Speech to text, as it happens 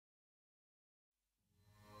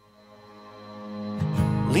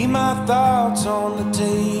Leave my thoughts on the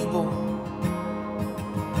table,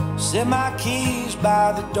 set my keys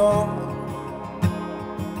by the door.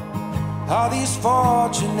 All these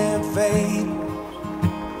fortune and fate,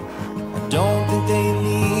 I don't think they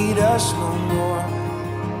need us no more.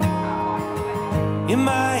 In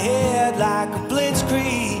my head like a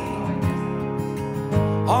blitzkrieg,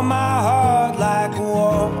 on my heart like a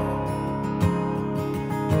war.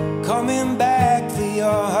 Coming back for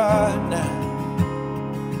your heart now,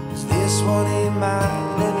 'cause this one ain't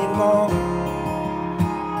mine anymore.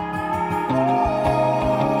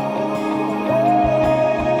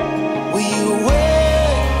 Will you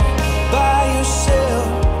wait by yourself,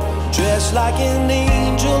 dressed like an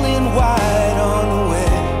angel in white on the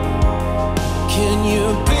way? Can you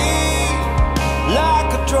be like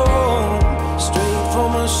a drone, straight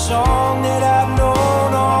from a song that I've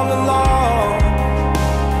known all along?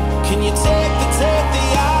 Can you take the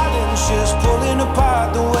islands, just pulling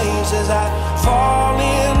apart the waves as I fall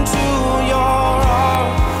into your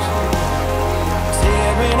arms?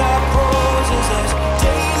 Tearing up roses as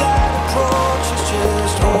daylight approaches,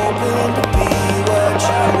 just hoping to be what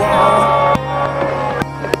you want.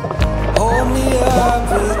 Hold me up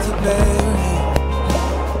with your bare hand,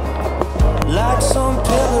 like some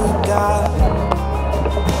pillar of God,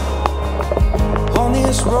 on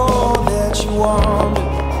this road that you wander,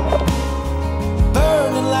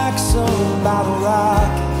 burning like some bottle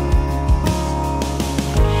rock.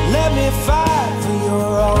 Let me fight for your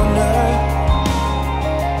honor,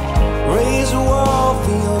 raise a wall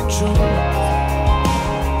for your truth,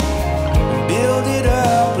 build it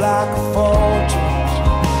up like a fortress,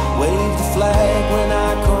 wave the flag when I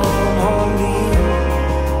come home to you.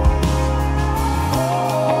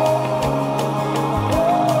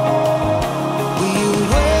 Will you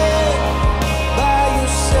wait by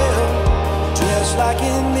yourself, dressed like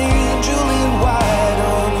an angel in white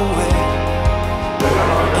on the way?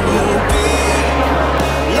 And you'll be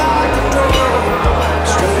like a drone,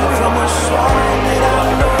 straight from a song that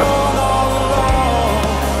I've known all along.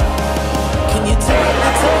 Can you take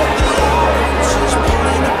the islands, just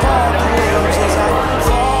pulling apart the waves as I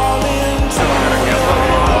fall into your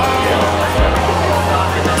arms?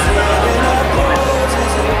 Tearing up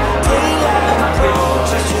roses and daylight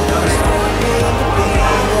approaches, just hoping to be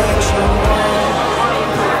what you want.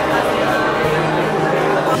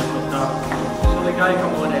 Se oli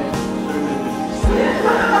aikamoinen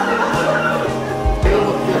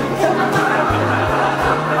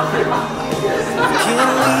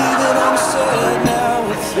Can't leave it unsaid now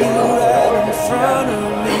with you right in front of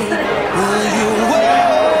me. Will you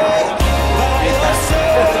wait by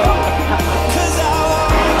yourself? 'Cause I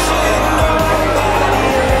want you, nobody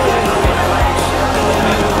else.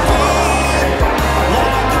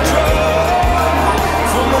 Like a drone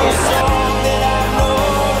from a song that I know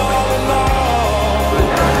all along.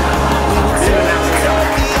 Will you take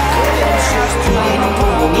the islands, just pulling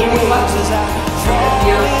apart the waves as I fall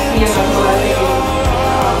into your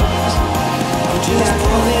arms? I'm just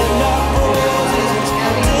pulling up roses, it's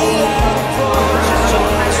daylight approaches,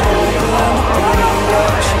 just hoping to be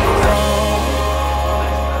what you want.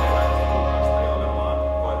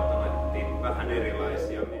 koettanut vähän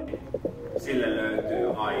erilaisia. Sille löytyy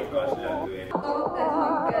aikaa, sille löytyy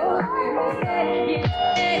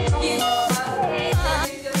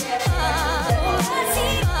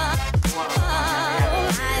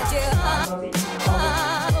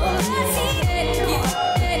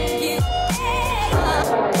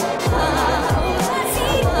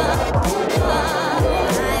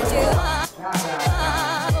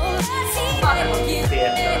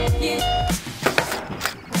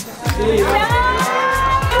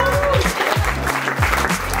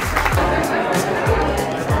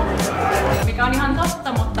mikä on ihan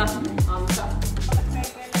totta, mutta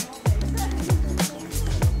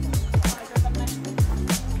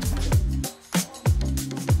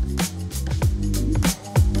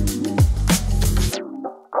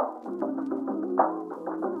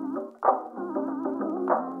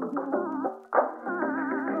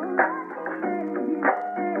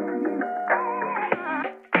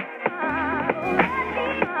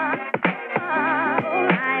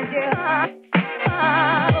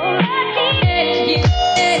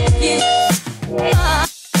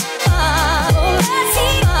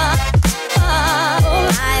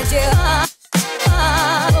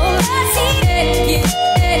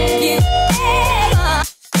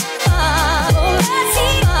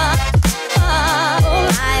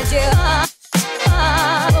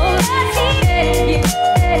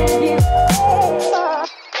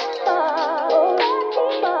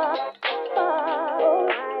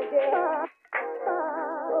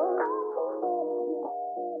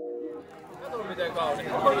kausi.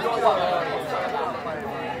 Ei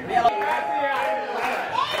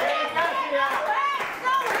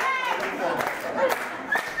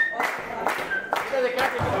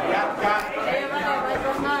ole väliä, vaikka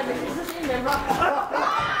on nainen, niin se sinne vaan.